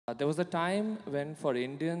There was a time when for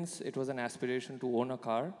Indians, it was an aspiration to own a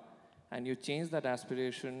car. And you change that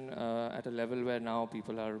aspiration at a level where now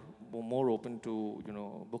people are more open to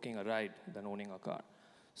booking a ride than owning a car.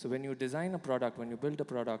 So when you design a product, when you build a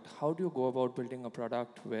product, how do you go about building a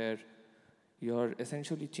product where you're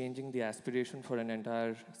essentially changing the aspiration for an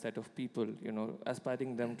entire set of people,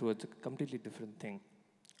 aspiring them towards a completely different thing?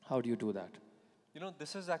 How do you do that?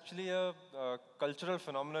 This is actually a cultural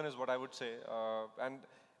phenomenon is what I would say. And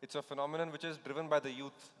it's a phenomenon which is driven by the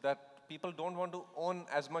youth, that people don't want to own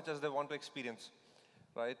as much as they want to experience,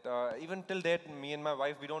 right? Even till date, me and my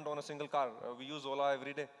wife, we don't own a single car. We use Ola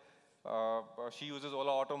every day. She uses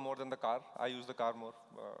Ola Auto more than the car. I use the car more.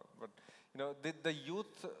 But the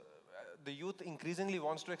youth increasingly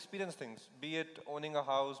wants to experience things, be it owning a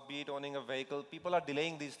house, be it owning a vehicle. People are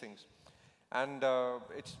delaying these things. And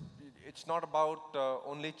it's not about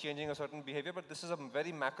only changing a certain behavior, but this is a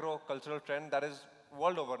very macro cultural trend that is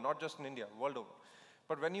world over, not just in India, world over.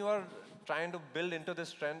 But when you are trying to build into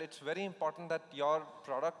this trend, it's very important that your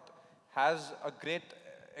product has a great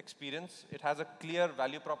experience. It has a clear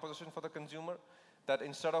value proposition for the consumer, that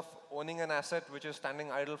instead of owning an asset which is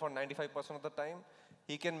standing idle for 95% of the time,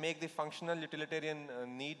 he can make the functional utilitarian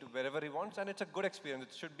need wherever he wants, and it's a good experience.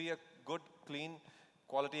 It should be a good, clean,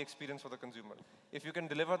 quality experience for the consumer. If you can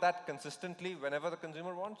deliver that consistently whenever the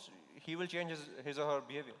consumer wants, he will change his or her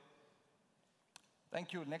behavior.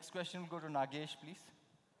 Thank you. Next question will go to Nagesh, please.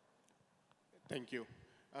 Thank you.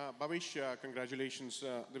 Bhavish, congratulations.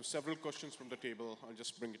 There are several questions from the table. I'll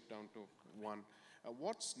just bring it down to one.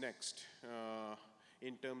 What's next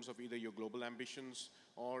in terms of either your global ambitions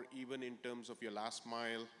or even in terms of your last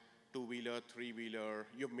mile, two-wheeler, three-wheeler?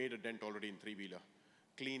 You've made a dent already in three-wheeler.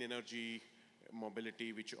 Clean energy,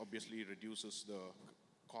 mobility, which obviously reduces the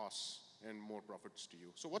costs and more profits to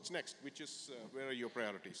you. So what's next? Where are your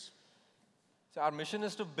priorities? So our mission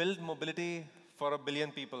is to build mobility for 1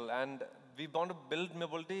 billion people, and we want to build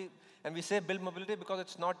mobility, and we say build mobility because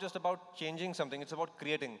it's not just about changing something, it's about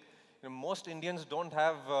creating. Most Indians don't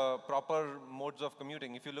have proper modes of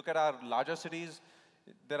commuting. If you look at our larger cities,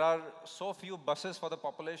 there are so few buses for the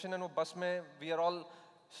population, and we are all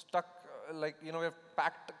stuck, we're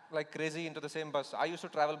packed like crazy into the same bus. I used to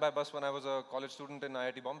travel by bus when I was a college student in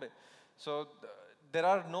IIT Bombay. So there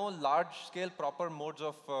are no large-scale proper modes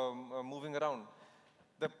of moving around.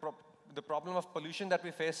 The problem of pollution that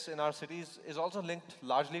we face in our cities is also linked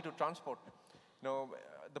largely to transport.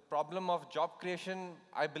 The problem of job creation,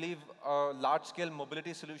 I believe a large-scale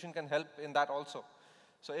mobility solution can help in that also.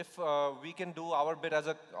 So if we can do our bit as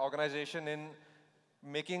an organization in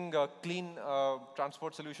making clean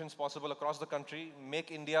transport solutions possible across the country, make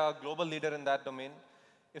India a global leader in that domain.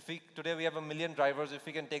 Today we have 1 million drivers, if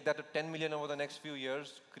we can take that to 10 million over the next few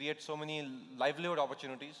years, create so many livelihood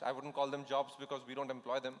opportunities. I wouldn't call them jobs because we don't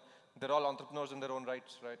employ them. They're all entrepreneurs in their own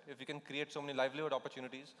rights, right? If we can create so many livelihood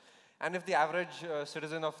opportunities, and if the average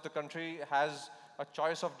citizen of the country has a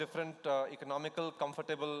choice of different economical,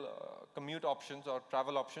 comfortable commute options or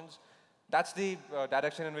travel options, that's the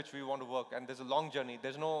direction in which we want to work. And there's a long journey.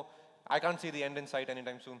 I can't see the end in sight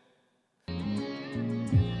anytime soon.